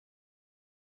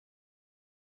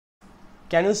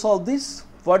Can you solve this?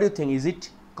 What do you think? Is it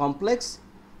complex?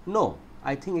 No,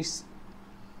 I think it's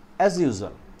as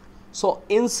usual. So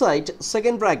inside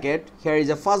second bracket, here is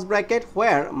a first bracket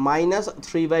where minus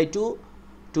 3 by 2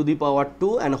 to the power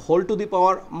 2 and whole to the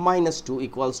power minus 2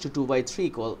 equals to 2 by 3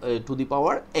 equal to the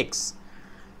power x.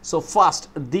 So first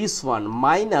this one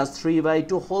minus 3 by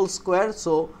 2 whole square,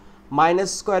 so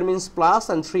minus square means plus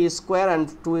and 3 square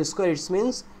and 2 square, it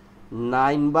means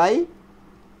 9 by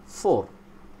 4,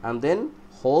 and then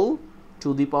whole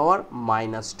to the power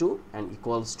minus 2 and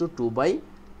equals to 2 by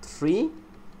 3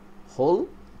 whole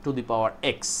to the power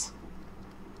x.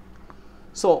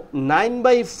 So 9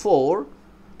 by 4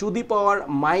 to the power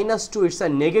minus 2, it's a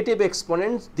negative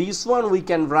exponent. This one we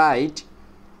can write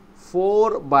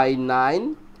 4 by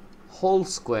 9 whole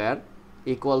square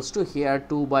equals to here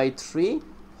 2 by 3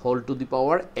 whole to the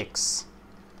power x.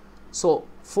 So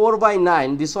 4 by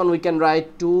 9, this one we can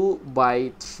write 2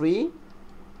 by 3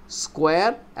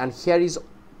 square, and here is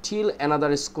till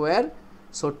another square,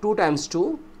 so 2 times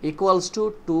 2 equals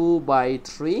to 2 by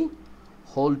 3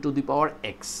 whole to the power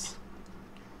x.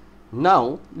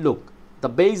 Now look, the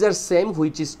base are same,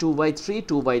 which is 2 by 3,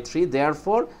 2 by 3,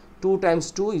 therefore 2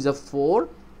 times 2 is a 4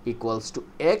 equals to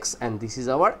x, and this is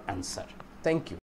our answer. Thank you.